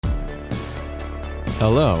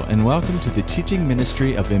Hello, and welcome to the teaching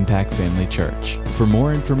ministry of Impact Family Church. For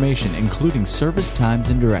more information, including service times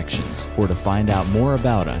and directions, or to find out more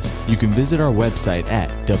about us, you can visit our website at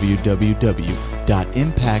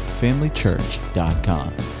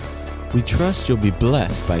www.impactfamilychurch.com. We trust you'll be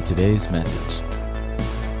blessed by today's message.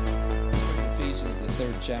 Ephesians, the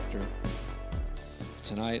 3rd chapter.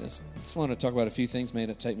 Tonight, I just want to talk about a few things. May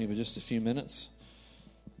not take me but just a few minutes.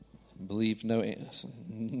 I believe no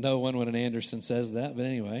one when an Anderson says that, but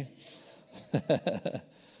anyway.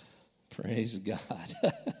 Praise God.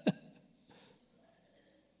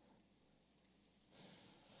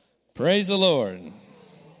 Praise the Lord.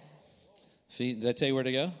 Did I tell you where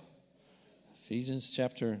to go? Ephesians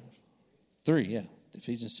chapter 3, yeah.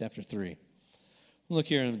 Ephesians chapter 3. Look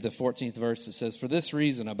here in the 14th verse. It says, "For this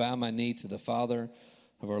reason I bow my knee to the Father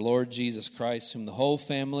of our Lord Jesus Christ, whom the whole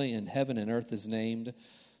family in heaven and earth is named,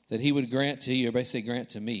 that he would grant to you," everybody say grant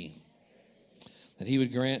to me, "that he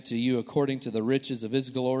would grant to you according to the riches of his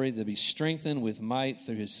glory, to be strengthened with might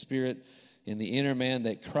through his Spirit in the inner man,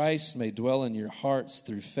 that Christ may dwell in your hearts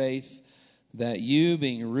through faith, that you,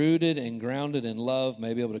 being rooted and grounded in love,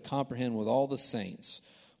 may be able to comprehend with all the saints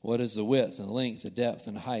what is the width and length, the depth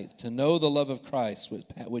and height, to know the love of Christ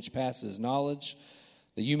which passes knowledge,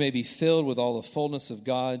 that you may be filled with all the fullness of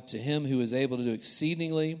God, to him who is able to do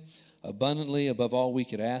exceedingly abundantly above all we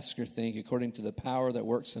could ask or think, according to the power that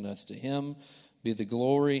works in us. To him be the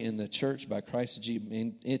glory in the church by Christ Jesus.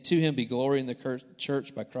 To him be glory in the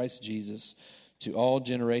church by Christ Jesus, to all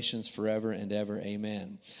generations forever and ever.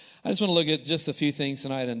 Amen." I just want to look at just a few things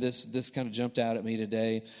tonight, and this kind of jumped out at me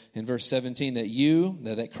today in verse 17,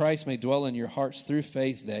 that Christ may dwell in your hearts through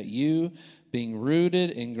faith, that you, being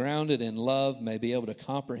rooted and grounded in love, may be able to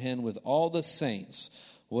comprehend with all the saints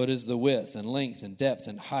what is the width and length and depth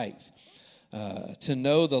and height, to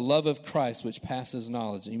know the love of Christ which passes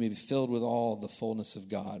knowledge, and you may be filled with all the fullness of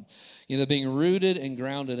God. Being rooted and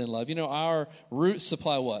grounded in love. Our roots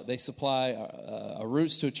supply what? They supply,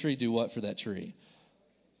 roots to a tree do what for that tree?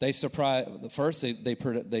 They supply, first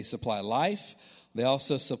they supply life. They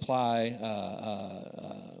also supply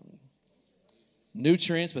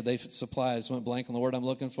nutrients, but they supply, I just went blank on the word I'm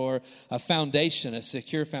looking for, a foundation, a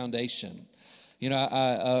secure foundation.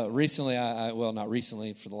 Recently, not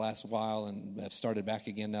recently, for the last while, and I've started back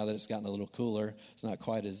again now that it's gotten a little cooler. It's not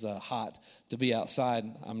quite as hot to be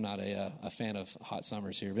outside. I'm not a fan of hot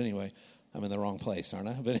summers here, but anyway, I'm in the wrong place, aren't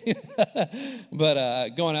I?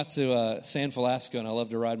 But going out to San Velasco, and I love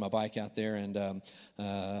to ride my bike out there, and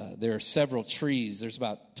there are several trees. There's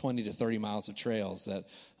about 20 to 30 miles of trails, that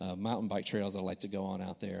mountain bike trails I like to go on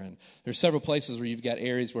out there. And there's several places where you've got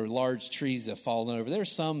areas where large trees have fallen over.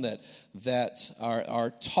 There's some that are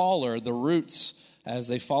taller, the roots, as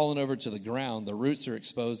they've fallen over to the ground, the roots are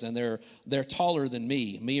exposed, and they're taller than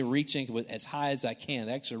me reaching as high as I can.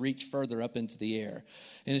 They actually reach further up into the air.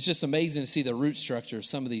 And it's just amazing to see the root structure of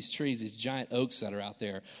some of these trees, these giant oaks that are out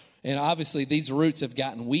there. And obviously these roots have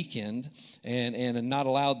gotten weakened and not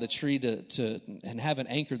allowed the tree to and haven't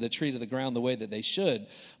anchored the tree to the ground the way that they should.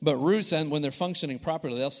 But roots, and when they're functioning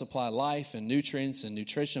properly, they'll supply life and nutrients and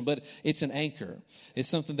nutrition, but it's an anchor. It's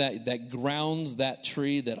something that grounds that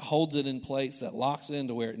tree, that holds it in place, that locks it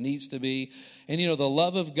into where it needs to be. And the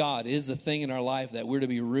love of God is the thing in our life that we're to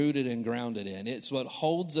be rooted and grounded in. It's what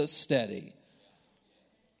holds us steady.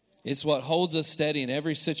 It's what holds us steady in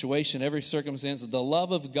every situation, every circumstance. The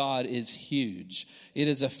love of God is huge. It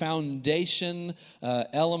is a foundation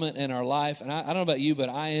element in our life. And I don't know about you, but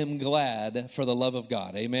I am glad for the love of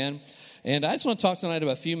God. Amen. And I just want to talk tonight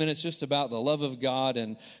about a few minutes just about the love of God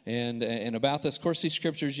and about this. Of course, these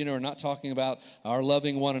scriptures, are not talking about our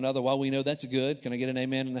loving one another. While we know that's good, can I get an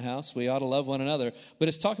amen in the house? We ought to love one another. But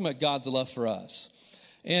it's talking about God's love for us.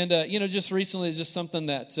 And, just recently, it's just something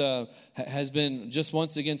that has been just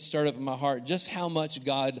once again stirred up in my heart, just how much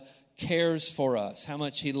God cares for us, how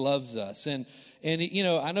much he loves us. And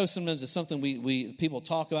I know sometimes it's something we people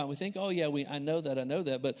talk about, and we think, oh, yeah, I know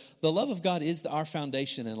that. But the love of God is our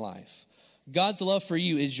foundation in life. God's love for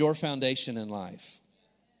you is your foundation in life.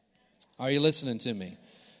 Are you listening to me?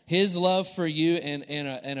 His love for you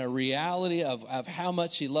and a reality of how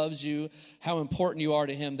much he loves you, how important you are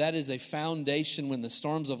to him, that is a foundation when the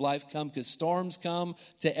storms of life come, because storms come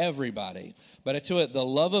to everybody. But I tell you what, the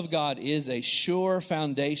love of God is a sure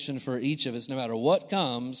foundation for each of us. No matter what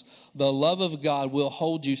comes, the love of God will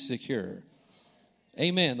hold you secure.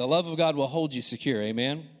 Amen. The love of God will hold you secure.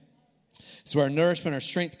 Amen. It's where our nourishment, our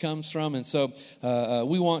strength comes from. And so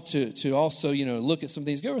we want to also, look at some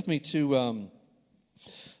things. Go with me to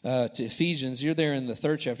Ephesians. You're there in the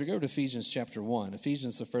 3rd chapter. Go to Ephesians chapter 1.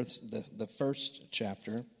 Ephesians, the first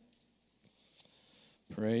chapter.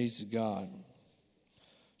 Praise God.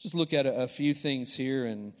 just look at a few things here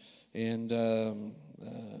and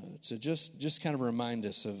to just kind of remind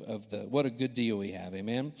us of what a good deal we have.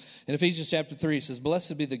 Amen. In Ephesians chapter 3, it says,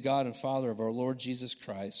 "Blessed be the God and Father of our Lord Jesus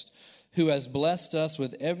Christ, who has blessed us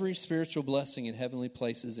with every spiritual blessing in heavenly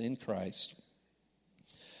places in Christ,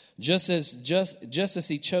 just as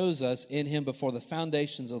he chose us in him before the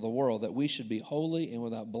foundations of the world, that we should be holy and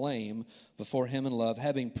without blame before him in love,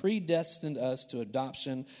 having predestined us to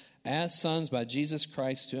adoption as sons by Jesus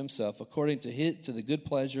Christ to himself, according to the good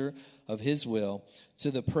pleasure of his will,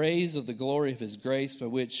 to the praise of the glory of his grace, by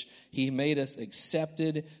which he made us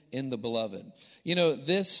accepted in the beloved." You know,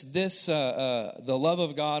 the love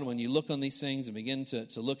of God, when you look on these things and begin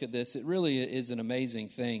to look at this, it really is an amazing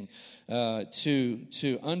thing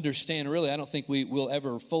to understand. Really, I don't think we will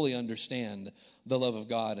ever fully understand the love of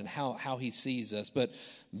God and how he sees us. But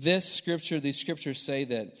these scriptures say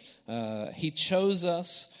that he chose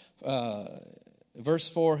us, verse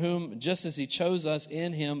 4, whom just as he chose us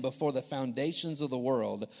in him before the foundations of the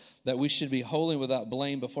world, that we should be holy and without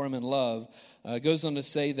blame before him in love. Goes on to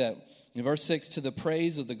say that in verse 6, to the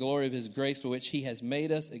praise of the glory of his grace, by which he has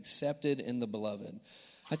made us accepted in the beloved.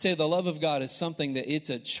 I'd say the love of God is something that it's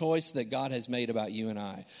a choice that God has made about you and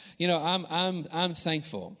I. You know, I'm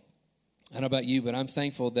thankful. I don't know about you, but I'm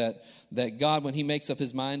thankful that God, when he makes up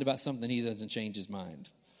his mind about something, he doesn't change his mind.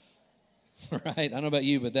 Right? I don't know about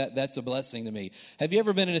you, but that's a blessing to me. Have you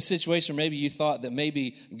ever been in a situation where maybe you thought that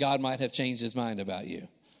maybe God might have changed his mind about you?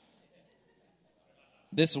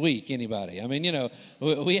 This week, anybody? I mean, you know,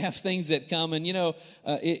 we have things that come, and, you know,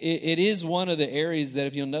 it is one of the areas that,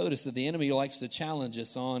 if you'll notice, that the enemy likes to challenge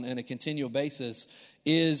us on a continual basis,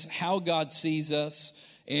 is how God sees us.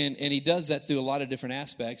 And he does that through a lot of different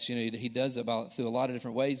aspects. You know, he does it through a lot of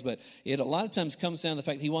different ways. But it a lot of times comes down to the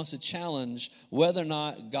fact that he wants to challenge whether or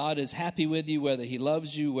not God is happy with you, whether he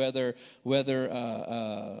loves you,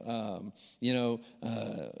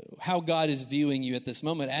 how God is viewing you at this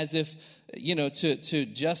moment, as if, you know, to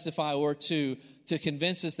justify or to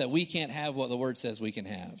convince us that we can't have what the Word says we can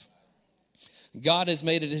have. God has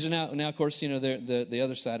made a decision. Now, of course, you know, the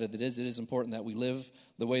other side of it is important that we live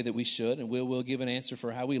the way that we should, and we'll give an answer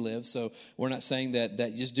for how we live. So we're not saying that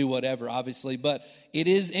just do whatever, obviously, but it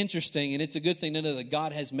is interesting, and it's a good thing to know that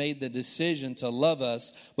God has made the decision to love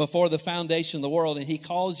us before the foundation of the world, and he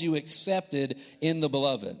calls you accepted in the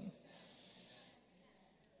beloved.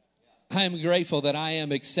 I am grateful that I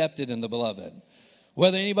am accepted in the beloved.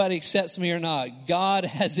 Whether anybody accepts me or not, God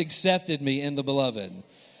has accepted me in the beloved.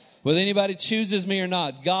 Whether anybody chooses me or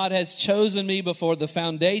not, God has chosen me before the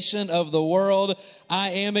foundation of the world. I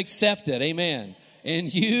am accepted. Amen.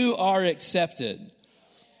 And you are accepted.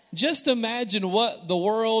 Just imagine how the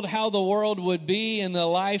world would be in the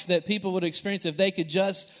life that people would experience if they could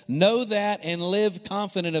just know that and live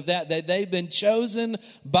confident of that they've been chosen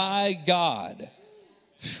by God.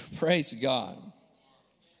 Praise God.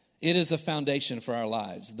 It is a foundation for our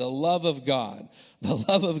lives. The love of God. The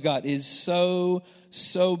love of God is so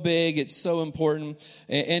big. It's so important.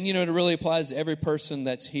 And, you know, it really applies to every person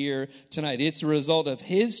that's here tonight. It's a result of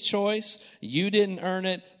his choice. You didn't earn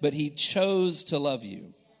it, but he chose to love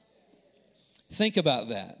you. Think about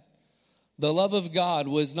that. The love of God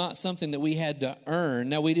was not something that we had to earn.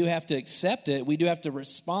 Now, we do have to accept it. We do have to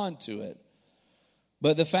respond to it.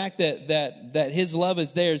 But the fact that his love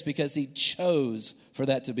is there is because he chose for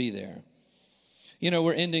that to be there. You know,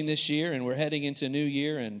 we're ending this year and we're heading into a new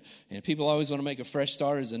year, and people always want to make a fresh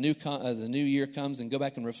start as the new year comes and go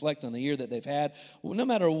back and reflect on the year that they've had. Well, no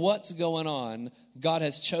matter what's going on, God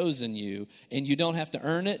has chosen you, and you don't have to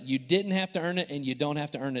earn it. You didn't have to earn it, and you don't have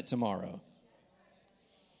to earn it tomorrow.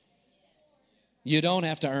 You don't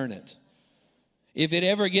have to earn it. If it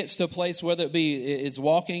ever gets to a place, whether it be is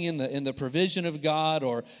walking in the provision of God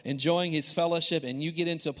or enjoying his fellowship, and you get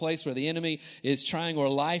into a place where the enemy is trying, or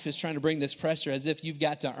life is trying to bring this pressure as if you've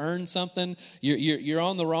got to earn something, you're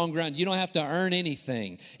on the wrong ground. You don't have to earn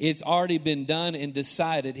anything. It's already been done and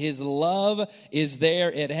decided. His love is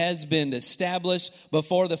there. It has been established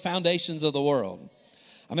before the foundations of the world.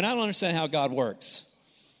 I mean, I don't understand how God works.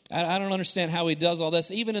 I don't understand how he does all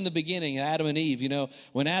this. Even in the beginning, Adam and Eve, you know,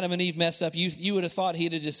 when Adam and Eve messed up, you would have thought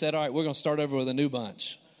he'd have just said, all right, we're going to start over with a new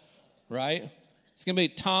bunch, right? It's going to be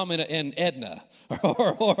Tom and Edna,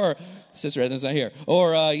 or Sister Edna's not here,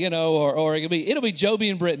 or it'll be Joby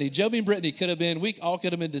and Brittany. Joby and Brittany we all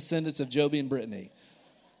could have been descendants of Joby and Brittany.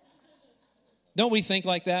 Don't we think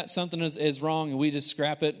like that? Something is wrong and we just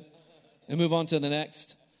scrap it and move on to the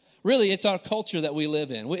next? Really, it's our culture that we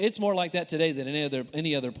live in. It's more like that today than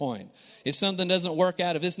any other point. If something doesn't work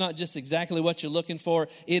out, if it's not just exactly what you're looking for,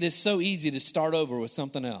 it is so easy to start over with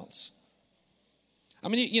something else. I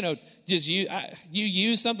mean, just you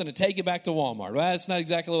use something to take it back to Walmart. Well, that's not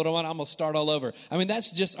exactly what I want. I'm going to start all over. I mean,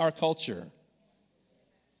 that's just our culture.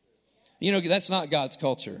 That's not God's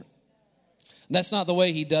culture. That's not the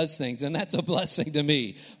way he does things, and that's a blessing to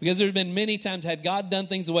me. Because there have been many times, had God done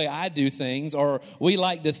things the way I do things, or we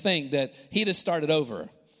like to think that he'd have started over.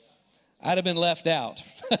 I'd have been left out,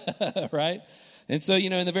 right? And so,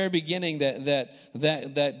 in the very beginning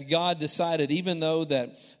that God decided, even though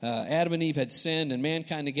that Adam and Eve had sinned and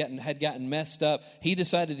mankind had gotten messed up, he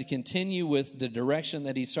decided to continue with the direction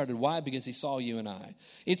that he started. Why? Because he saw you and I.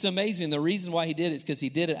 It's amazing. The reason why he did it is because he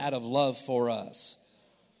did it out of love for us.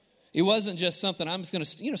 It wasn't just something I'm just going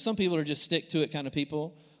to, some people are just stick to it kind of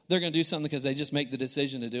people. They're going to do something because they just make the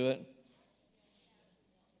decision to do it.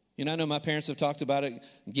 I know my parents have talked about it,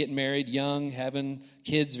 getting married young, having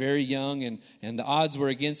kids very young, and the odds were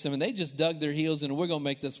against them, and they just dug their heels in, and we're going to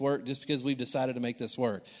make this work just because we've decided to make this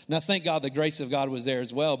work. Now, thank God the grace of God was there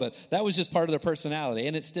as well, but that was just part of their personality,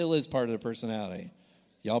 and it still is part of their personality.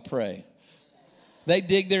 Y'all pray. They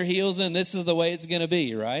dig their heels in, this is the way it's going to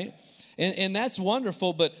be, right? And that's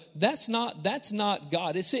wonderful, but that's not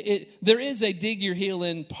God. There is a dig your heel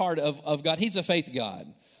in part of God. He's a faith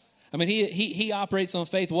God. I mean, he operates on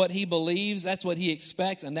faith. What he believes, that's what he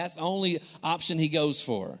expects, and that's the only option he goes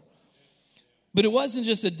for. But it wasn't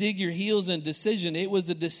just a dig your heels in decision. It was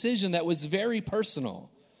a decision that was very personal.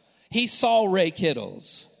 He saw Ray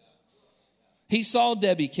Kittles. He saw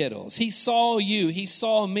Debbie Kittles. He saw you. He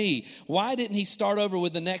saw me. Why didn't he start over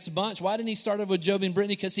with the next bunch? Why didn't he start over with Joby and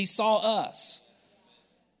Brittany? Because he saw us.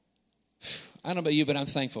 I don't know about you, but I'm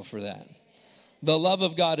thankful for that. The love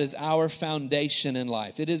of God is our foundation in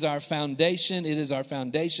life. It is our foundation. It is our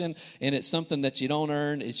foundation. And it's something that you don't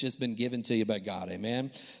earn. It's just been given to you by God. Amen.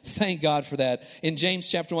 Thank God for that. In James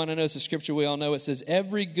chapter 1, I know it's a scripture we all know. It says,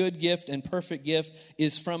 every good gift and perfect gift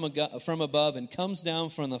is from above and comes down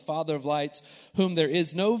from the Father of lights, whom there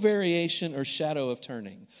is no variation or shadow of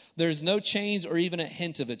turning. There's no change or even a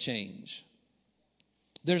hint of a change.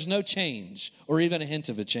 There's no change or even a hint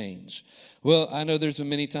of a change. Well, I know there's been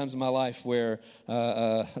many times in my life where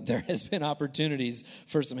there has been opportunities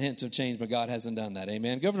for some hints of change, but God hasn't done that.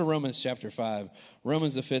 Amen. Go over to Romans chapter 5.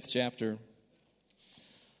 Romans, the 5th chapter.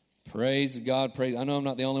 Praise God. Praise. I know I'm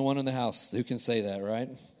not the only one in the house who can say that, right?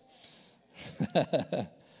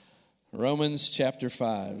 Romans chapter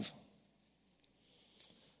 5.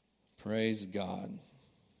 Praise God.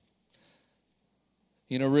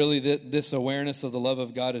 Really, this awareness of the love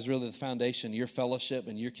of God is really the foundation, your fellowship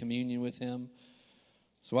and your communion with him.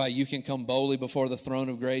 That's why you can come boldly before the throne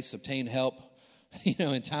of grace, obtain help,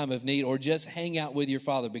 in time of need, or just hang out with your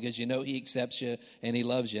Father because he accepts you and he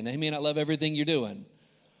loves you. Now, he may not love everything you're doing,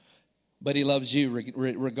 but he loves you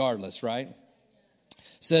regardless, right? It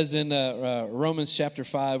says in Romans chapter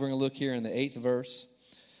 5, we're going to look here in the 8th verse.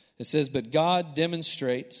 It says, but God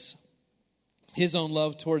demonstrates his own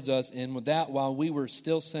love towards us, and with that, while we were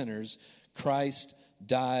still sinners, Christ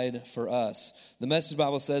died for us. The Message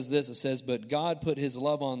Bible says this. It says, but God put his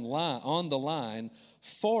love on the line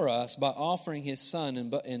for us by offering his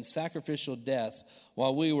Son in sacrificial death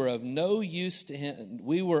while we were of no use to him.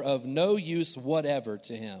 We were of no use whatever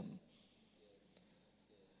to him.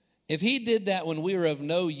 If he did that when we were of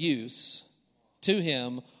no use to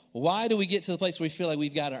him, why do we get to the place where we feel like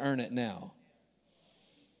we've got to earn it now?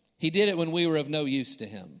 He did it when we were of no use to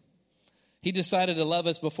him. He decided to love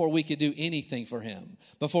us before we could do anything for him.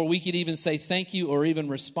 Before we could even say thank you or even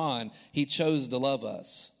respond, he chose to love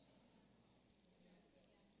us.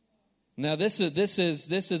 Now, this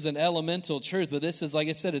is an elemental truth, but this is, like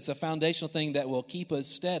I said, it's a foundational thing that will keep us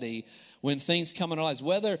steady when things come in our lives,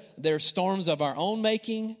 whether they're storms of our own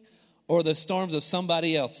making or the storms of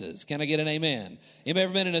somebody else's. Can I get an amen? Anybody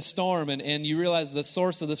ever been in a storm and you realize the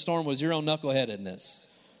source of the storm was your own knuckleheadedness?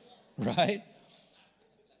 Right?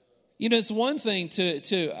 It's one thing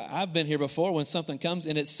to I've been here before when something comes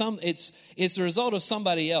and it's the result of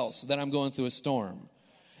somebody else that I'm going through a storm.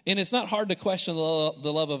 And it's not hard to question the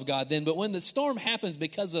love of God then, but when the storm happens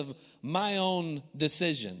because of my own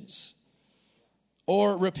decisions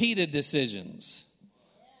or repeated decisions.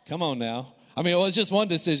 Come on now. I mean, it's just one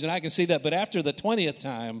decision. I can see that. But after the 20th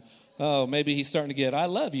time, maybe he's starting to get, I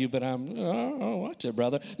love you, but watch it,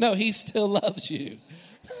 brother. No, he still loves you.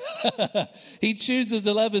 He chooses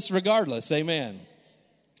to love us regardless. Amen.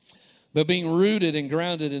 But being rooted and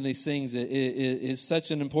grounded in these things is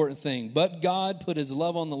such an important thing. But God put his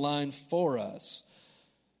love on the line for us.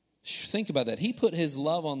 Think about that. He put his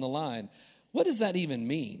love on the line. What does that even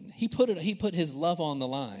mean? He put his love on the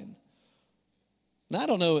line. Now, I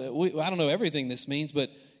don't know everything this means,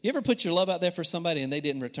 but you ever put your love out there for somebody and they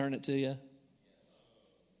didn't return it to you?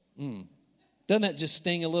 Doesn't that just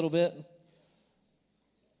sting a little bit?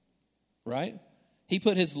 Right? He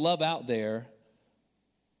put his love out there,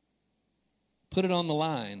 put it on the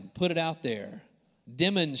line, put it out there,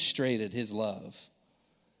 demonstrated his love.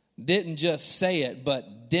 Didn't just say it,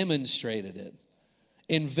 but demonstrated it.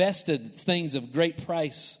 Invested things of great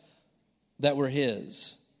price that were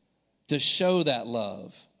his to show that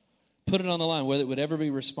love. Put it on the line, whether it would ever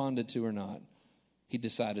be responded to or not. He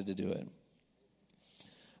decided to do it.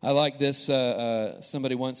 I like this.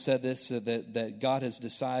 Somebody once said this, that God has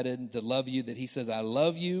decided to love you, that he says, I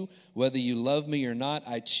love you, whether you love me or not.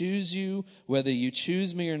 I choose you, whether you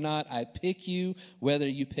choose me or not. I pick you, whether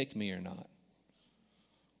you pick me or not.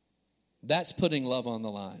 That's putting love on the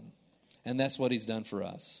line. And that's what he's done for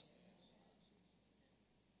us.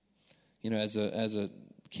 You know, as a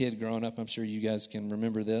kid growing up, I'm sure you guys can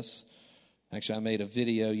remember this. Actually, I made a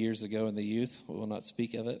video years ago in the youth. We will not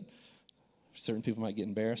speak of it. Certain people might get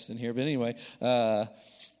embarrassed in here. But anyway, you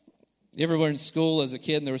ever were in school as a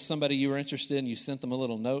kid and there was somebody you were interested in, you sent them a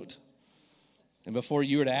little note? And before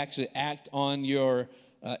you were to actually act on your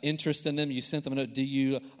interest in them, you sent them a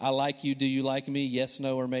note. I like you, do you like me? Yes,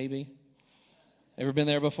 no, or maybe? Ever been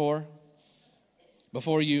there before?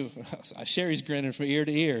 Before you, Sherry's grinning from ear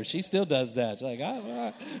to ear. She still does that. She's like,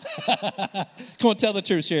 Come on, tell the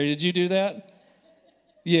truth, Sherry. Did you do that?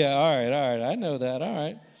 Yeah, all right. I know that, all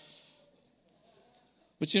right.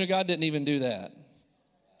 But God didn't even do that.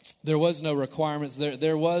 There was no requirements.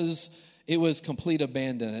 It was complete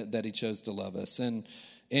abandon that he chose to love us. And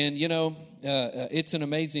it's an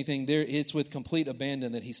amazing thing. It's with complete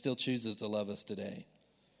abandon that he still chooses to love us today.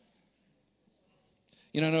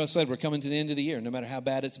 I know I said we're coming to the end of the year. No matter how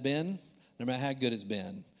bad it's been, no matter how good it's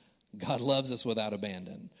been, God loves us without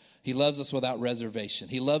abandon. He loves us without reservation.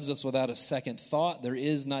 He loves us without a second thought. There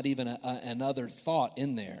is not even another thought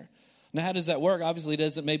in there. Now, how does that work? Obviously, he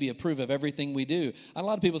doesn't maybe approve of everything we do. A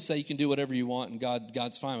lot of people say you can do whatever you want and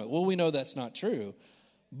God's fine with it. Well, we know that's not true.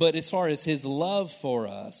 But as far as his love for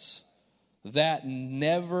us, that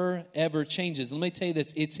never, ever changes. Let me tell you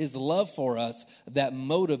this. It's his love for us that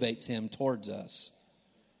motivates him towards us.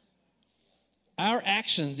 Our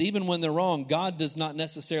actions, even when they're wrong, God does not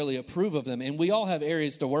necessarily approve of them. And we all have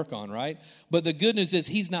areas to work on, right? But the good news is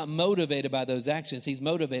he's not motivated by those actions. He's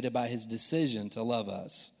motivated by his decision to love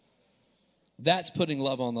us. That's putting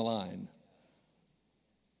love on the line.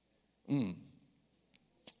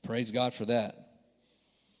 Praise God for that.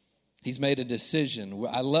 He's made a decision.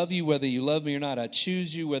 I love you whether you love me or not. I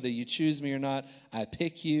choose you whether you choose me or not. I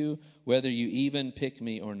pick you whether you even pick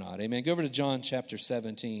me or not. Amen. Go over to John chapter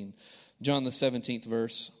 17. John the 17th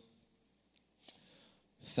verse.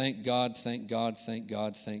 Thank God, thank God, thank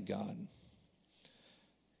God, thank God.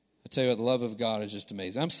 I tell you what, the love of God is just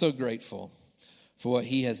amazing. I'm so grateful for what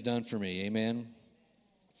he has done for me. Amen.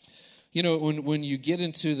 When you get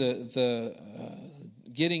into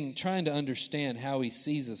trying to understand how he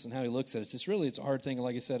sees us and how he looks at us, it's a hard thing.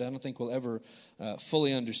 Like I said, I don't think we'll ever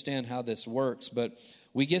fully understand how this works, but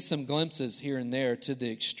we get some glimpses here and there to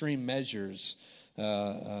the extreme measures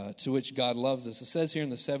to which God loves us. It says here in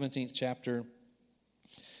the 17th chapter,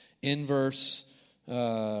 in verse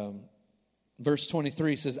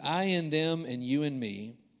 23, it says, I in them and you in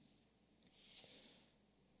me.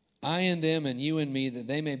 I in them and you in me, that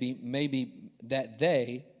they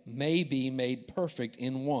may be made perfect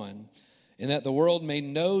in one, and that the world may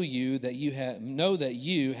know that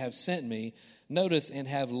you have sent me. Notice, and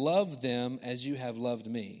have loved them as you have loved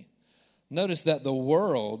me. Notice that the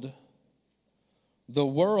world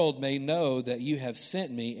may know that you have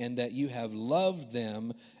sent me and that you have loved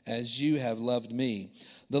them as you have loved me.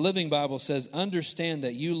 The Living Bible says, understand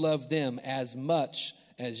that you love them as much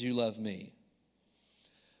as you love me.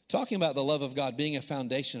 Talking about the love of God being a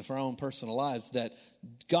foundation for our own personal lives, that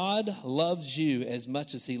God loves you as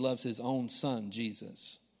much as he loves his own son,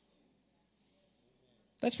 Jesus.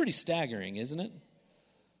 That's pretty staggering, isn't it?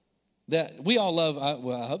 That we all love, I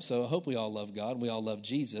hope so. I hope we all love God. We all love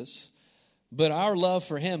Jesus. But our love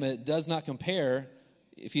for him, it does not compare.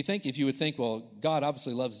 If you would think, well, God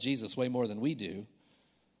obviously loves Jesus way more than we do.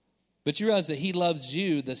 But you realize that he loves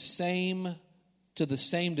you to the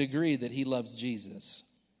same degree that he loves Jesus.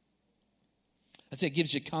 I'd say it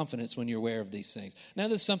gives you confidence when you're aware of these things. Now,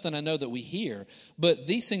 this is something I know that we hear, but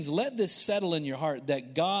these things, let this settle in your heart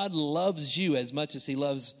that God loves you as much as he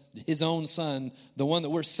loves his own son, the one that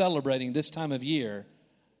we're celebrating this time of year.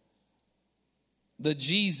 The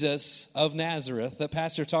Jesus of Nazareth that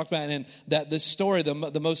Pastor talked about, and that the story,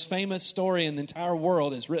 the most famous story in the entire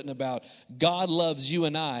world is written about. God loves you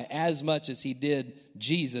and I as much as he did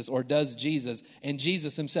Jesus or does Jesus, and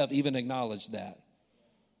Jesus himself even acknowledged that.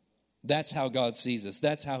 That's how God sees us.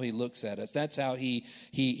 That's how he looks at us. That's how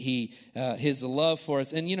his love for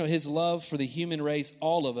us. And, his love for the human race,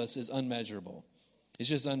 all of us, is unmeasurable. It's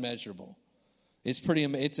just unmeasurable.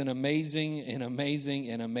 It's an amazing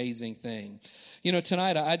thing.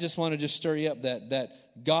 Tonight I just want to just stir you up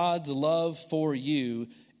that God's love for you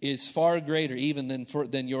is far greater even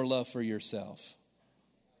than your love for yourself.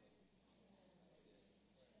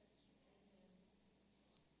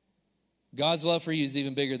 God's love for you is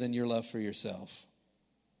even bigger than your love for yourself.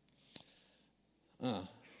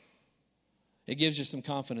 It gives you some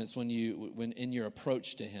confidence when in your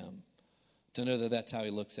approach to him, to know that that's how he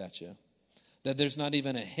looks at you. That there's not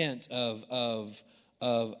even a hint of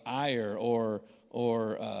ire or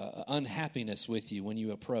unhappiness with you when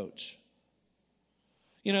you approach.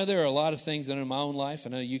 There are a lot of things that in my own life,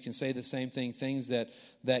 I know you can say the same thing, things that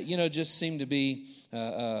just seem to be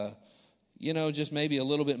just maybe a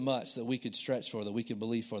little bit much that we could stretch for, that we could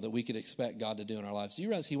believe for, that we could expect God to do in our lives. Do you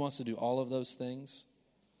realize he wants to do all of those things?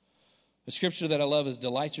 The scripture that I love is,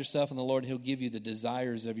 delight yourself in the Lord, he'll give you the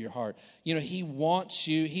desires of your heart. He wants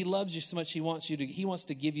you, he loves you so much, he wants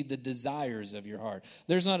to give you the desires of your heart.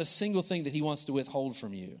 There's not a single thing that he wants to withhold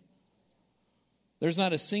from you. There's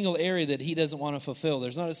not a single area that he doesn't want to fulfill.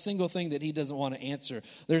 There's not a single thing that he doesn't want to answer.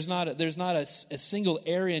 There's not a single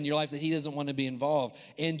area in your life that he doesn't want to be involved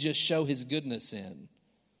and just show his goodness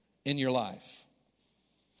in your life.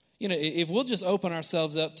 If we'll just open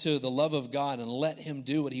ourselves up to the love of God and let him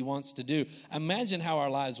do what he wants to do, imagine how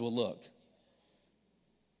our lives will look.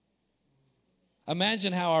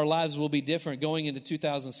 Imagine how our lives will be different going into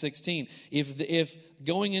 2016. If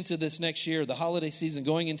going into this next year, the holiday season,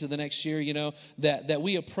 going into the next year, that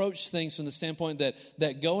we approach things from the standpoint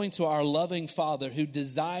that going to our loving Father who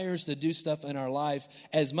desires to do stuff in our life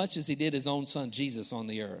as much as he did his own son, Jesus, on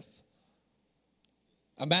the earth.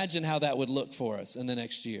 Imagine how that would look for us in the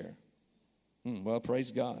next year. Well,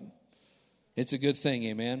 praise God. It's a good thing,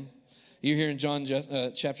 amen. You're here in John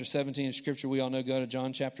chapter 17 of Scripture. We all know, go to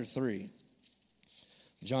John chapter 3.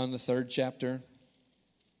 John, the 3rd chapter.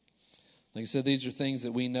 Like I said, these are things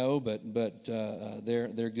that we know, but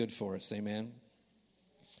they're good for us. Amen.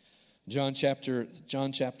 John chapter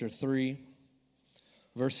 3,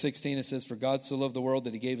 verse 16, it says, "For God so loved the world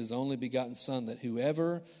that he gave his only begotten Son, that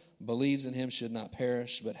whoever believes in him should not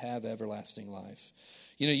perish, but have everlasting life."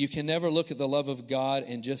 You can never look at the love of God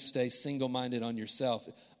and just stay single-minded on yourself.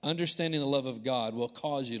 Understanding the love of God will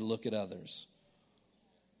cause you to look at others.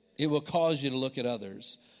 It will cause you to look at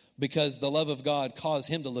others because the love of God caused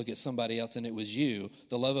him to look at somebody else, and it was you.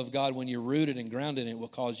 The love of God, when you're rooted and grounded in it, will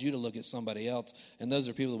cause you to look at somebody else, and those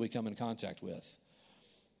are people that we come in contact with.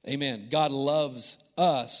 Amen. God loves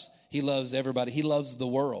us. He loves everybody. He loves the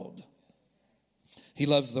world. He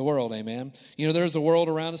loves the world, amen. There's a world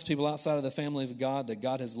around us, people outside of the family of God, that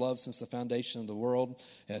God has loved since the foundation of the world,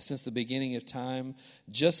 since the beginning of time.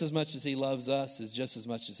 Just as much as he loves us is just as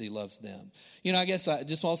much as he loves them. I guess I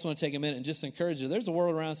just also want to take a minute and just encourage you. There's a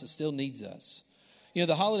world around us that still needs us.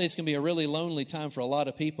 The holidays can be a really lonely time for a lot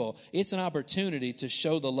of people. It's an opportunity to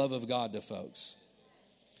show the love of God to folks.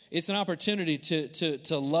 It's an opportunity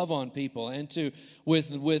to love on people and to,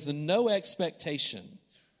 with no expectation.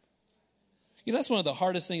 That's one of the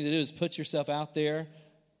hardest things to do is put yourself out there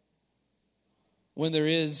when there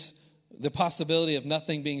is the possibility of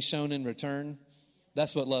nothing being shown in return.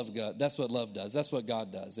 That's what love does. That's what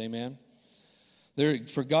God does. Amen.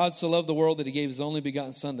 For God so loved the world that he gave his only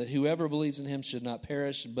begotten Son, that whoever believes in him should not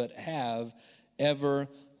perish, but have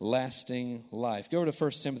everlasting life. Go over to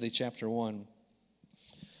 1 Timothy chapter 1.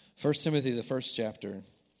 1 Timothy, the 1st chapter.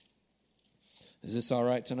 Is this all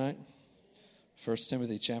right tonight? 1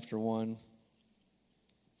 Timothy chapter 1.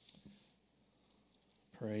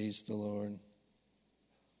 Praise the Lord.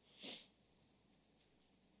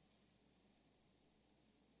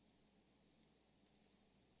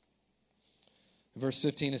 Verse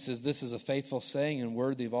 15, it says, "This is a faithful saying and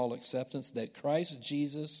worthy of all acceptance, that Christ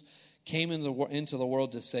Jesus came into the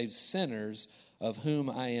world to save sinners, of whom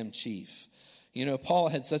I am chief." Paul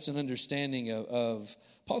had such an understanding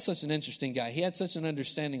Paul's such an interesting guy. He had such an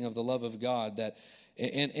understanding of the love of God that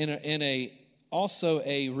also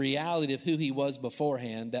a reality of who he was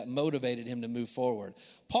beforehand that motivated him to move forward.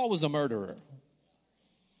 Paul was a murderer.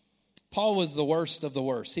 Paul was the worst of the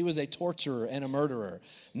worst. He was a torturer and a murderer,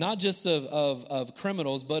 not just of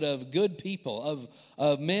criminals, but of good people,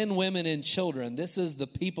 of men, women, and children. This is the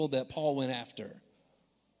people that Paul went after.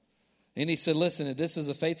 And he said, listen, this is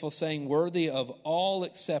a faithful saying worthy of all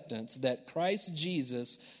acceptance, that Christ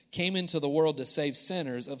Jesus came into the world to save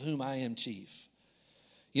sinners, of whom I am chief.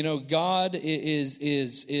 God is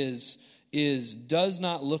does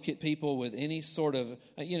not look at people with any sort of,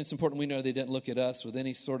 it's important we know they didn't look at us with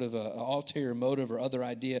any sort of a ulterior motive or other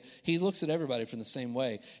idea. He looks at everybody from the same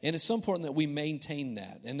way. And it's so important that we maintain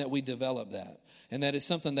that and that we develop that. And that it's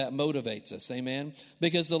something that motivates us, amen?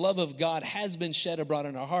 Because the love of God has been shed abroad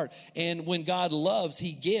in our heart. And when God loves,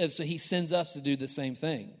 he gives, so he sends us to do the same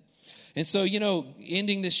thing. And so,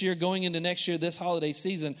 ending this year, going into next year, this holiday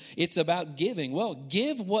season, it's about giving. Well,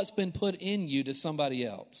 give what's been put in you to somebody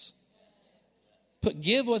else.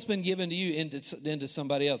 Give what's been given to you into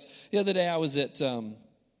somebody else. The other day I was at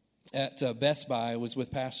Best Buy. I was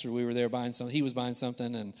with Pastor. We were there buying something. He was buying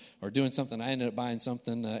something or doing something. I ended up buying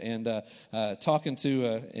something and talking to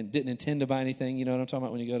and didn't intend to buy anything. You know what I'm talking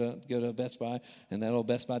about when you go to Best Buy and that old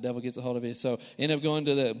Best Buy devil gets a hold of you. So ended up going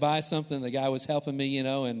to buy something. The guy was helping me,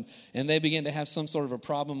 and they began to have some sort of a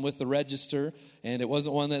problem with the register, and it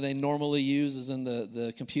wasn't one that they normally use. It was in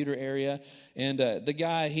the computer area, and the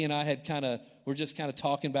guy, he and I we're just kind of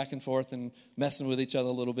talking back and forth and messing with each other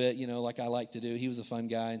a little bit, like I like to do. He was a fun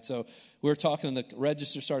guy. And so we were talking, and the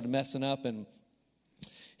register started messing up, and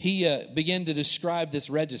he began to describe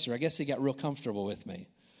this register. I guess he got real comfortable with me.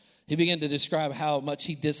 He began to describe how much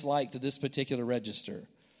he disliked this particular register.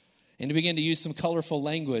 And he began to use some colorful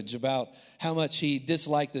language about how much he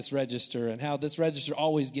disliked this register and how this register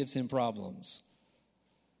always gives him problems.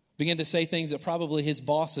 Began to say things that probably his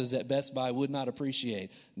bosses at Best Buy would not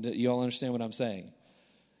appreciate. You all understand what I'm saying?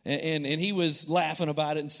 And he was laughing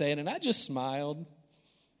about it and saying, and I just smiled.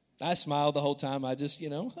 I smiled the whole time. I just,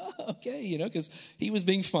 okay, because he was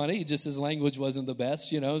being funny. Just his language wasn't the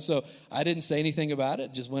best, So I didn't say anything about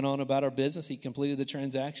it. Just went on about our business. He completed the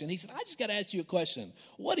transaction. He said, I just got to ask you a question.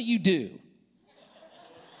 What do you do?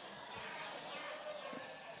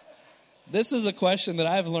 This is a question that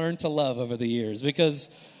I've learned to love over the years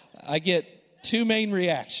because I get two main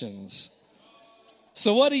reactions.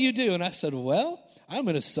 So what do you do? And I said, well, I'm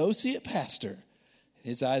an associate pastor.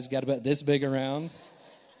 His eyes got about this big around.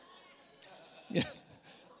 Yeah.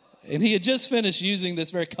 And he had just finished using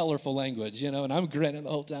this very colorful language, and I'm grinning the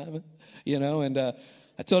whole time, and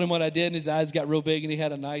I told him what I did, and his eyes got real big, and he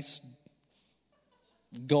had a nice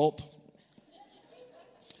gulp.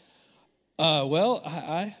 Well,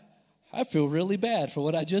 I feel really bad for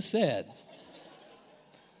what I just said.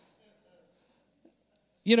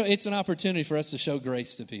 It's an opportunity for us to show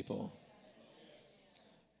grace to people.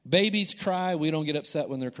 Babies cry, we don't get upset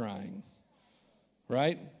when they're crying,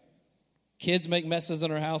 right? Kids make messes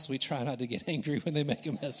in our house, we try not to get angry when they make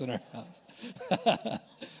a mess in our house.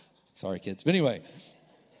 Sorry, kids. But anyway,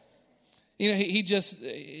 this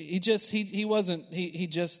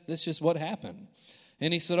just what happened.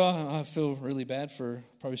 And he said, I feel really bad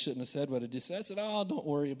probably shouldn't have said what I just said. I said, don't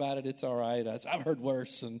worry about it. It's all right. I've heard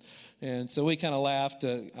worse. And so we kind of laughed.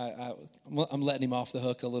 I'm letting him off the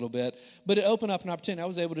hook a little bit. But it opened up an opportunity. I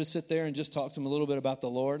was able to sit there and just talk to him a little bit about the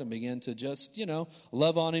Lord and begin to just,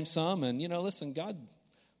 love on him some. And, listen, God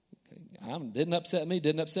didn't upset me,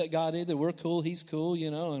 didn't upset God either. We're cool, he's cool,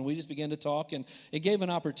 and we just began to talk. And it gave an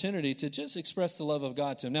opportunity to just express the love of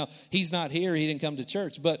God to him. Now, he's not here. He didn't come to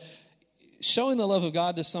church. But showing the love of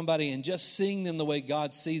God to somebody and just seeing them the way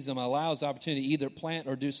God sees them allows opportunity to either plant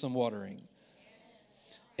or do some watering.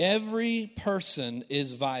 Every person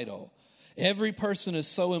is vital. Every person is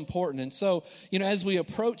so important. And so, as we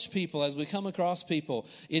approach people, as we come across people,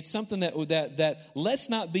 it's something that let's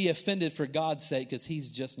not be offended for God's sake, because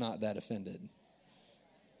he's just not that offended.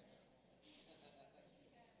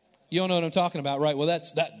 You don't know what I'm talking about, right? Well,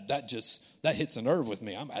 that hits a nerve with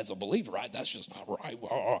me. I'm as a believer, right? That's just not right.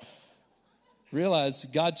 Realize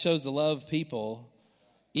God chose to love people,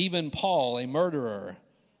 even Paul, a murderer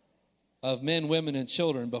of men, women, and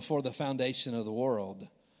children before the foundation of the world.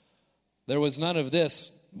 There was none of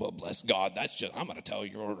this, well, bless God, I'm going to tell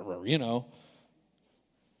you,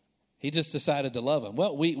 He just decided to love them.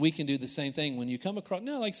 Well, we can do the same thing when you come across,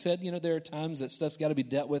 like I said, there are times that stuff's got to be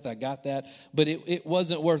dealt with, I got that, but it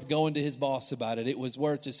wasn't worth going to his boss about it. It was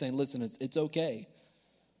worth just saying, listen, it's okay.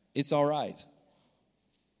 It's all right.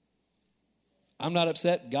 I'm not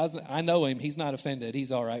upset. I know him. He's not offended.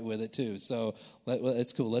 He's all right with it too. So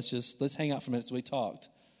it's cool. Let's hang out for a minute. So we talked.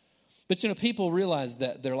 But, people realize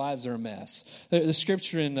that their lives are a mess. The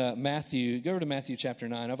scripture in Matthew, go over to Matthew chapter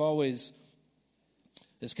 9.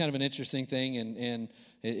 It's kind of an interesting thing, and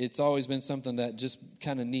it's always been something that just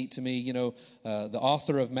kind of neat to me. The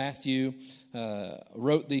author of Matthew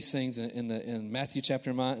wrote these things in Matthew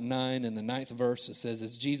chapter 9, in the 9th verse. It says,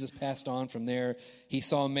 as Jesus passed on from there, he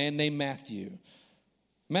saw a man named Matthew.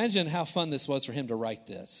 Imagine how fun this was for him to write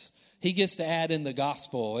this. He gets to add in the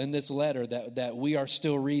gospel, in this letter that we are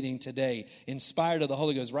still reading today, inspired of the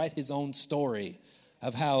Holy Ghost, write his own story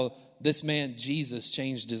of how this man Jesus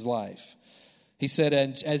changed his life. He said,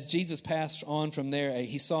 and as Jesus passed on from there,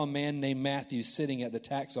 he saw a man named Matthew sitting at the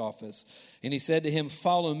tax office. And he said to him,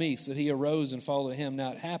 "Follow me." So he arose and followed him.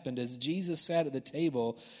 Now it happened as Jesus sat at the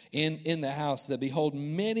table in the house that, behold,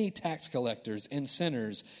 many tax collectors and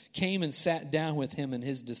sinners came and sat down with him and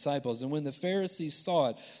his disciples. And when the Pharisees saw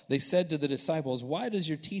it, they said to the disciples, "Why does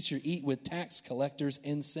your teacher eat with tax collectors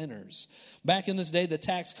and sinners?" Back in this day, the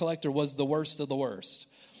tax collector was the worst of the worst.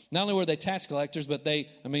 Not only were they tax collectors, but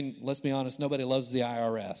let's be honest, nobody loves the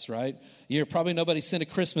IRS, right? Nobody sent a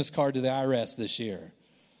Christmas card to the IRS this year.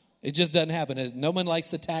 It just doesn't happen. No one likes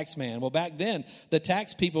the tax man. Well, back then, the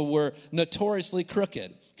tax people were notoriously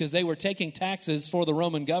crooked because they were taking taxes for the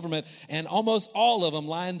Roman government, and almost all of them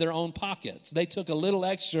lined their own pockets. They took a little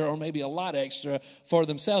extra or maybe a lot extra for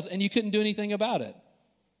themselves, and you couldn't do anything about it.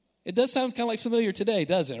 It does sound kind of like familiar today,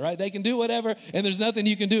 doesn't it, right? They can do whatever, and there's nothing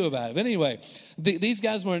you can do about it. But anyway, these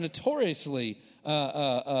guys were notoriously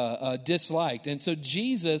disliked. And so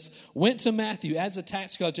Jesus went to Matthew as a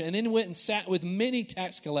tax collector and then went and sat with many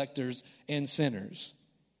tax collectors and sinners.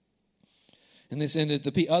 And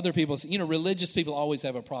the other people, religious people always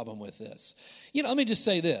have a problem with this. Let me just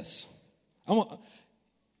say this.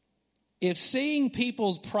 If seeing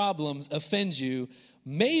people's problems offends you,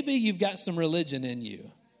 maybe you've got some religion in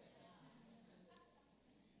you.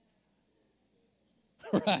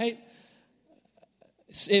 Right?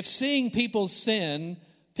 If seeing people sin,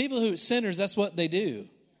 sinners, that's what they do.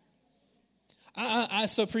 I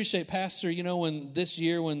so appreciate, Pastor, when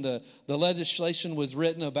the legislation was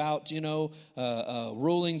written about,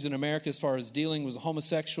 rulings in America as far as dealing with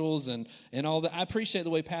homosexuals and all that. I appreciate the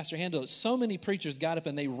way Pastor handled it. So many preachers got up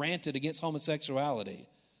and they ranted against homosexuality.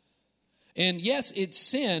 And yes, it's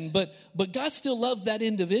sin, but God still loves that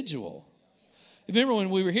individual. Remember when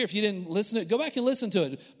we were here, if you didn't listen to it, go back and listen to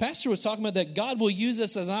it. Pastor was talking about that God will use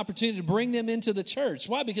us as an opportunity to bring them into the church.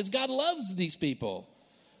 Why? Because God loves these people.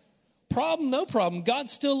 Problem, no problem. God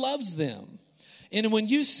still loves them. And when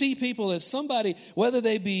you see people as somebody, whether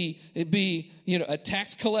they be a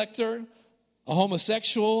tax collector, a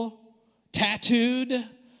homosexual, tattooed.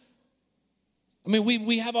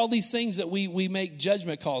 We have all these things that we make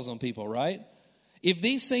judgment calls on people, right? If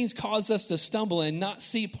these things cause us to stumble and not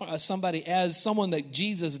see somebody as someone that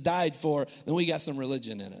Jesus died for, then we got some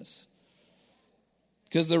religion in us.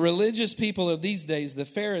 Because the religious people of these days, the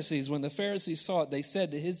Pharisees, when the Pharisees saw it, they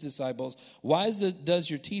said to his disciples, "Why does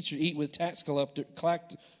your teacher eat with tax collectors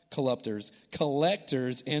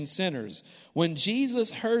and sinners?" When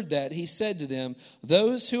Jesus heard that, he said to them,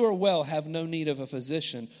 "Those who are well have no need of a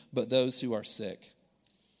physician, but those who are sick."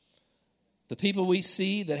 The people we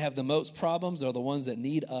see that have the most problems are the ones that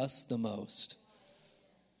need us the most.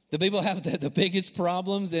 The people who have the biggest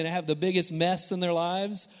problems and have the biggest mess in their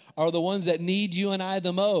lives are the ones that need you and I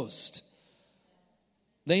the most.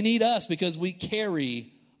 They need us because we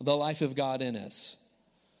carry the life of God in us.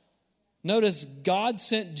 Notice God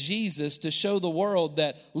sent Jesus to show the world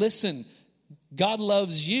that, listen, God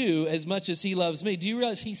loves you as much as he loves me. Do you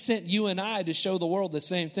realize he sent you and I to show the world the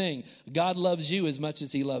same thing? God loves you as much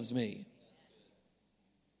as he loves me.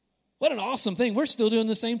 What an awesome thing. We're still doing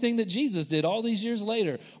the same thing that Jesus did all these years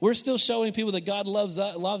later. We're still showing people that God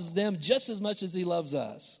loves them just as much as he loves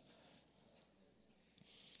us.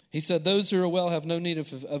 He said, "Those who are well have no need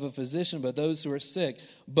of a physician, but those who are sick.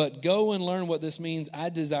 But go and learn what this means. I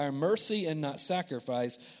desire mercy and not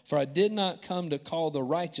sacrifice, for I did not come to call the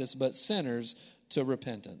righteous, but sinners to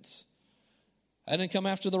repentance." I didn't come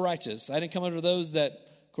after the righteous. I didn't come after those that,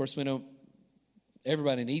 of course, we know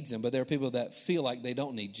everybody needs him, but there are people that feel like they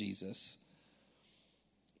don't need Jesus.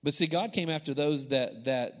 But see, God came after those that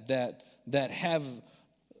have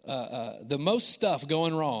the most stuff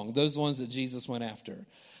going wrong. Those ones that Jesus went after.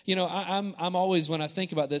 I'm always, when I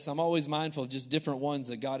think about this, I'm always mindful of just different ones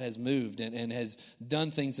that God has moved and has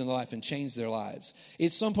done things in their life and changed their lives.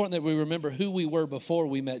 It's so important that we remember who we were before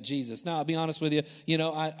we met Jesus. Now, I'll be honest with you.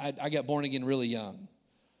 I got born again really young.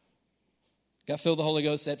 Got filled with the Holy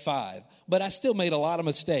Ghost at 5. But I still made a lot of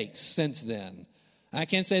mistakes since then. I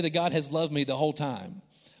can't say that God has loved me the whole time.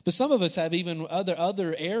 But some of us have even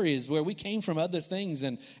other areas where we came from other things,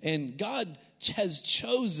 and God has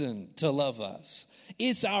chosen to love us.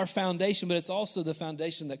 It's our foundation, but it's also the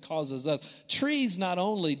foundation that causes us. Trees not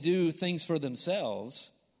only do things for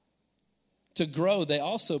themselves to grow, they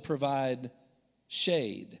also provide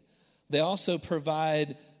shade. They also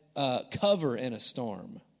provide cover in a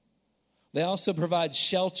storm. They also provide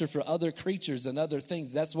shelter for other creatures and other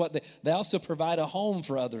things. That's what they also provide a home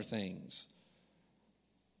for other things.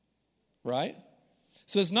 Right?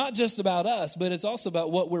 So it's not just about us, but it's also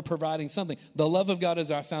about what we're providing something. The love of God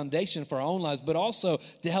is our foundation for our own lives, but also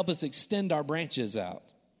to help us extend our branches out.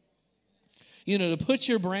 You know, to put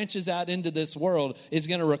your branches out into this world is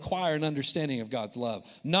going to require an understanding of God's love,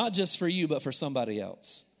 not just for you, but for somebody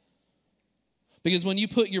else. Because when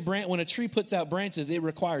a tree puts out branches, it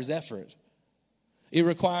requires effort. It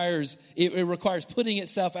requires putting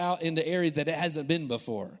itself out into areas that it hasn't been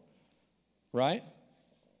before, right?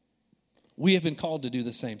 We have been called to do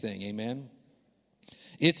the same thing, amen?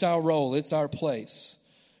 It's our role, it's our place.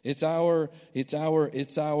 It's our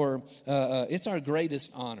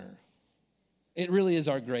greatest honor. It really is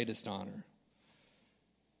our greatest honor.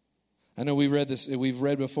 I know we've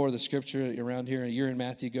read before the scripture around here. You're in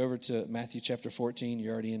Matthew, go over to Matthew chapter 14.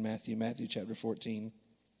 You're already in Matthew chapter 14.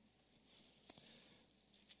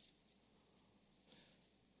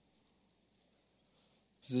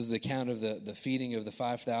 This is the account of the feeding of the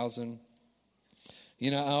 5,000. You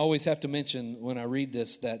know, I always have to mention when I read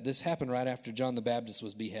this that this happened right after John the Baptist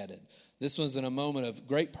was beheaded. This was in a moment of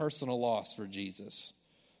great personal loss for Jesus.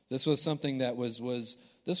 This was something that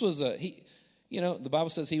the Bible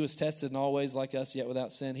says he was tested in all ways like us, yet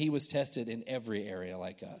without sin. He was tested in every area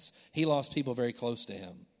like us. He lost people very close to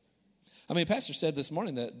him. I mean, Pastor said this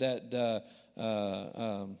morning that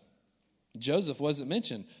Joseph wasn't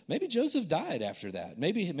mentioned. Maybe Joseph died after that.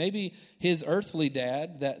 Maybe his earthly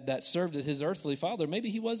dad that served as his earthly father, maybe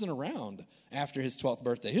he wasn't around after his 12th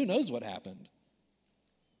birthday. Who knows what happened?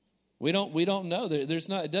 We don't know.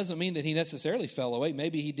 It doesn't mean that he necessarily fell away.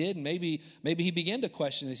 Maybe he did. Maybe he began to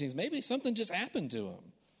question these things. Maybe something just happened to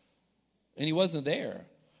him, and he wasn't there.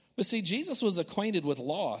 But see, Jesus was acquainted with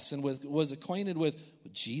loss and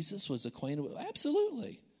Jesus was acquainted with,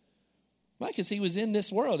 absolutely. Why? Because he was in this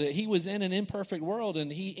world. He was in an imperfect world,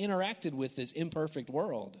 and he interacted with this imperfect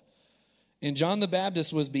world. And John the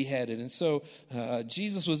Baptist was beheaded. And so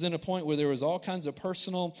Jesus was in a point where there was all kinds of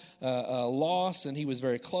personal loss, and he was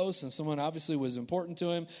very close, and someone obviously was important to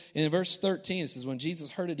him. And in verse 13, it says, when Jesus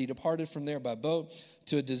heard it, he departed from there by boat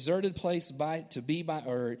to a deserted place by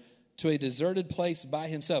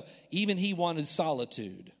himself. Even he wanted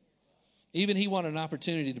solitude. Even he wanted an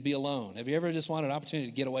opportunity to be alone. Have you ever just wanted an opportunity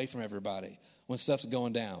to get away from everybody when stuff's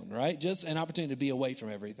going down, right? Just an opportunity to be away from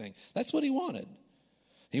everything. That's what he wanted.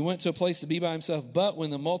 He went to a place to be by himself, but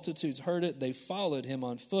when the multitudes heard it, they followed him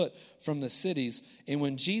on foot from the cities. And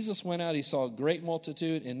when Jesus went out, he saw a great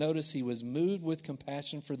multitude, and notice he was moved with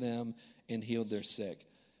compassion for them and healed their sick.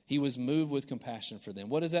 He was moved with compassion for them.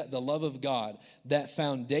 What is that? The love of God, that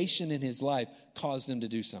foundation in his life caused him to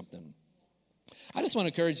do something. I just want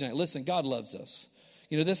to encourage you tonight. Listen, God loves us.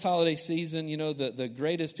 You know, this holiday season, you know, the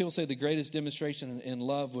greatest, people say the greatest demonstration in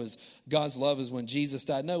love was, God's love is when Jesus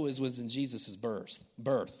died. No, it was in Jesus'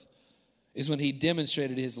 birth. Is when he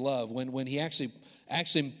demonstrated his love, when he actually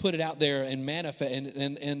put it out there and manifest,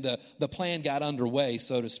 and the plan got underway,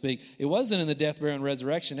 so to speak. It wasn't in the death, burial, and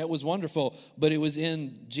resurrection. It was wonderful, but it was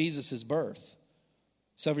in Jesus' birth.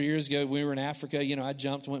 Several years ago, we were in Africa. You know, I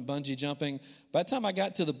went bungee jumping. By the time I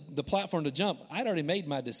got to the platform to jump, I'd already made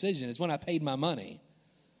my decision. It's when I paid my money.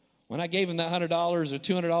 When I gave him that $100 or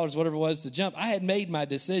 $200, whatever it was, to jump, I had made my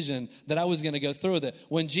decision that I was going to go through with it.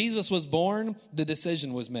 When Jesus was born, the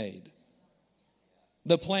decision was made.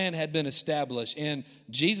 The plan had been established. And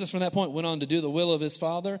Jesus, from that point, went on to do the will of his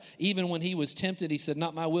Father. Even when he was tempted, he said,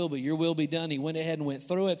 not my will, but your will be done. He went ahead and went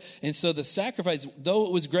through it. And so the sacrifice, though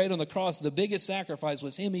it was great on the cross, the biggest sacrifice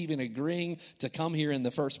was him even agreeing to come here in the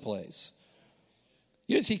first place.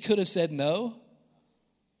 Yes, he could have said no.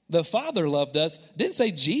 The Father loved us. Didn't say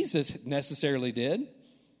Jesus necessarily did.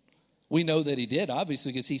 We know that he did,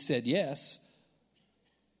 obviously, because he said yes.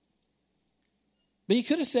 But he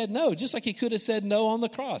could have said no, just like he could have said no on the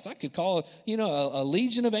cross. I could call, a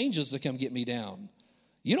legion of angels to come get me down.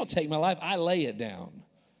 You don't take my life, I lay it down.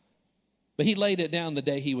 But he laid it down the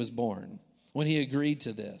day he was born, when he agreed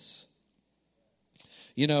to this.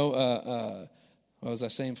 What was I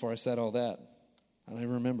saying before I said all that? I don't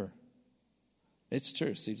even remember. It's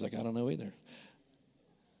true. Steve's like, I don't know either.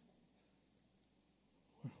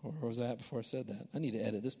 Where was I at before I said that? I need to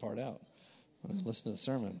edit this part out when I listen to the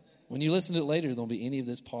sermon. When you listen to it later, there won't be any of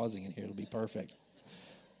this pausing in here. It'll be perfect.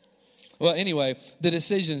 Well, anyway, the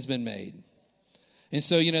decision's been made. And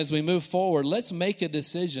so, as we move forward, let's make a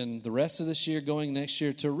decision the rest of this year, going next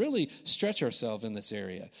year, to really stretch ourselves in this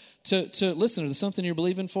area. To listen, if there's something you're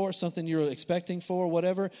believing for, something you're expecting for,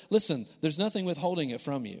 whatever, listen, there's nothing withholding it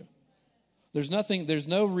from you. There's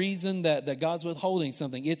no reason that God's withholding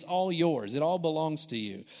something. It's all yours. It all belongs to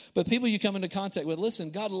you. But people you come into contact with,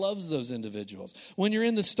 listen, God loves those individuals. When you're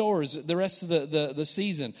in the stores the rest of the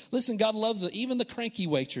season, listen, God loves even the cranky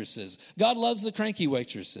waitresses. God loves the cranky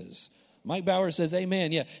waitresses. Mike Bauer says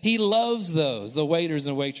amen. Yeah, he loves those, the waiters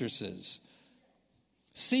and waitresses.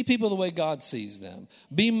 See people the way God sees them.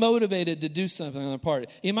 Be motivated to do something on their part.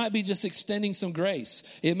 It might be just extending some grace.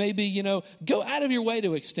 It may be, go out of your way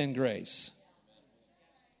to extend grace.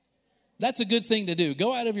 That's a good thing to do.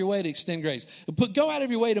 Go out of your way to extend grace. Go out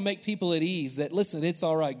of your way to make people at ease that, listen, it's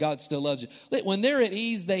all right. God still loves you. When they're at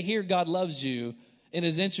ease, they hear God loves you and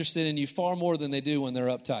is interested in you far more than they do when they're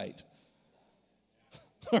uptight.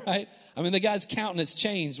 All right? I mean, the guy's countenance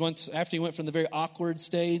changed once after he went from the very awkward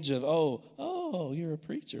stage of, oh, you're a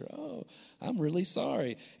preacher. Oh, I'm really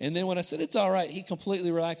sorry. And then when I said, it's all right, he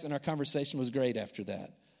completely relaxed and our conversation was great after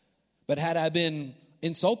that. But had I been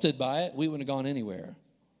insulted by it, we wouldn't have gone anywhere.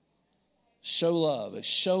 Show love.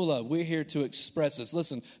 Show love. We're here to express this.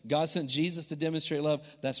 Listen, God sent Jesus to demonstrate love.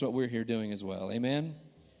 That's what we're here doing as well. Amen? I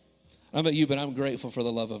don't know about you, but I'm grateful for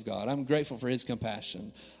the love of God. I'm grateful for his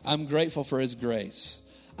compassion. I'm grateful for his grace.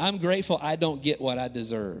 I'm grateful I don't get what I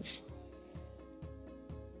deserve.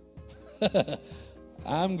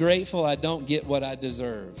 I'm grateful I don't get what I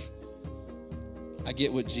deserve. I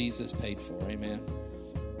get what Jesus paid for. Amen?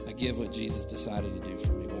 I give what Jesus decided to do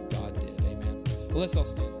for me, what God did. Amen? Well, let's all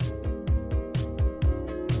stand up.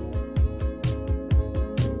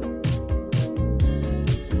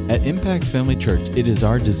 At Impact Family Church, it is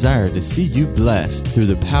our desire to see you blessed through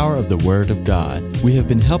the power of the Word of God. We have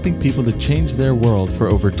been helping people to change their world for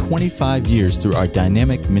over 25 years through our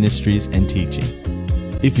dynamic ministries and teaching.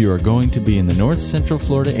 If you are going to be in the North Central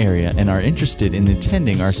Florida area and are interested in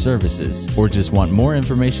attending our services, or just want more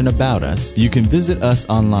information about us, you can visit us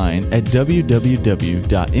online at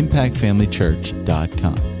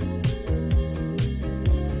www.impactfamilychurch.com.